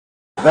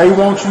They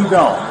want you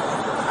gone.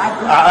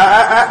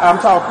 I'm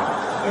talking.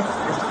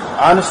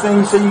 I understand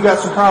you say you got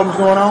some problems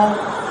going on.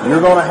 You're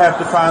going to have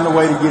to find a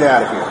way to get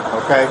out of here,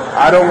 okay?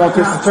 I don't want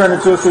this to turn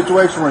into a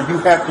situation where you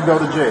have to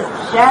go to jail.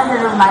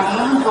 Shattered my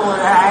ankle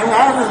and I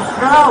had a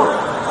stroke.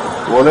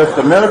 Well, if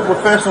the medical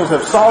professionals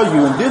have saw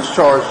you and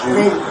discharged you,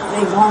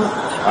 they won't.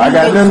 I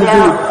got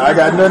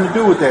nothing to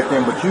do with that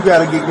then, but you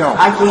got to get going.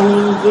 I can't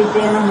even get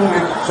down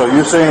here. So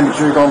you're saying that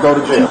you're going to go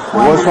to jail.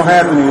 Well, what's going to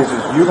happen is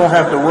you're going to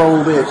have to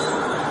roll this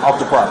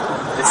off the property.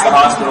 It's the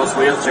hospital's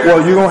wheelchair.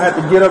 Well, you're going to have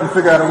to get up and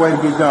figure out a way to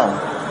get going.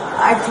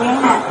 I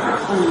can't.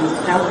 Please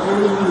don't do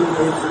me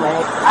this way.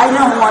 I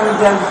don't want to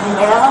go to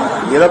jail.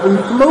 Get up and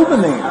get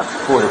moving then.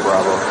 40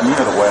 Bravo. You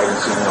know the wagon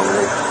sitting over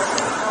there.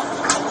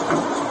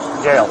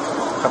 Jail.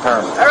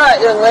 Confirmed. All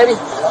right, young lady.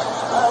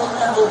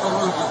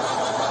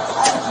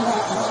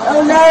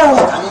 Oh no!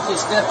 I need you to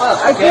step up.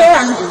 I Okay?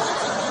 can't.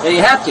 Yeah,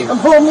 you have to.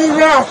 Pull me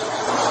back.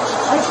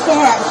 I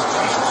can't.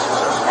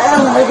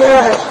 Oh my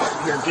God.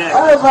 You're good.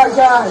 Oh my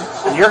God.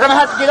 You're going to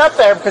have to get up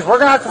there because we're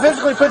going to have to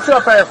physically put you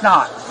up there if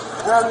not.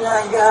 Oh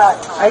my God.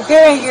 I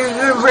can't. You're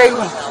going to break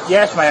me.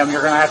 Yes, ma'am.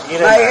 You're going to have to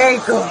get in My there.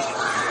 ankle. I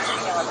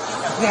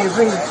can't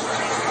breathe.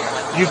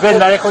 You've been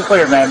medically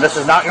cleared, ma'am. This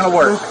is not going to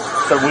work.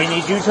 So we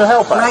need you to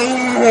help My us.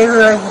 hand is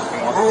right.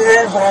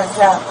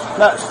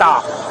 No,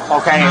 stop.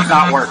 Okay, it's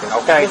not working.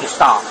 Okay, just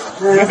stop.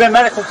 You've been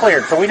medically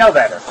cleared, so we know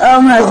better. Oh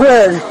my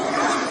God.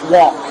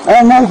 Walk.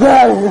 Oh my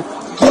God.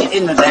 Get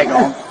in the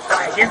daggone.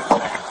 Okay.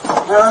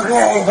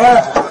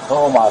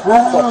 Oh my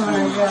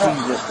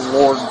fucking Jesus,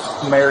 Lord,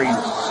 Mary,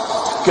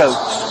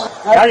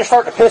 goats. Now you're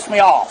starting to piss me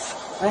off.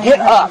 Get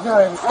up.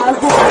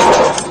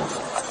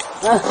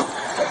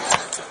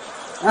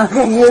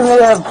 Okay, give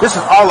it up. This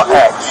is all an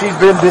act. She has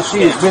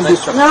been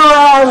discharged.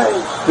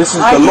 No, This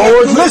is the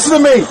Lord's. Listen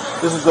to me.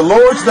 This is the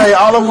Lord's day.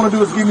 All I want to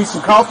do is give me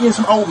some coffee and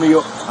some oatmeal.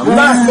 I'm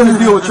not going to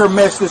deal with your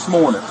mess this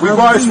morning. We've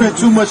already spent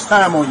too much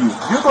time on you.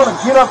 You're going to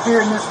get up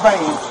here in this van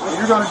and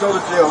you're going to go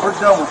to jail. We're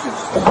done with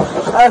this.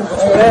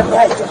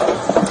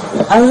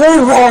 I'm going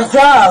to pass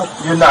out.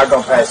 You're not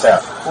going to pass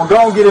out. Well,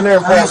 go and get in there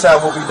and pass out.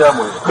 We'll be done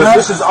with it. Because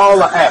this is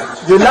all an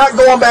act. You're not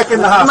going back in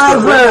the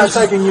hospital. We're not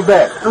taking you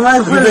back.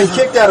 You've been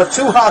kicked out of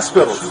 2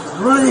 hospitals.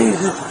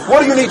 What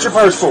do you need your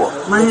purse for?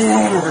 My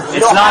hand.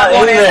 It's not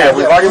in there.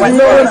 We've already went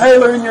No through it.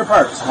 inhaler in your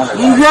purse.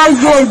 You guys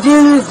can't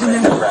do this to me.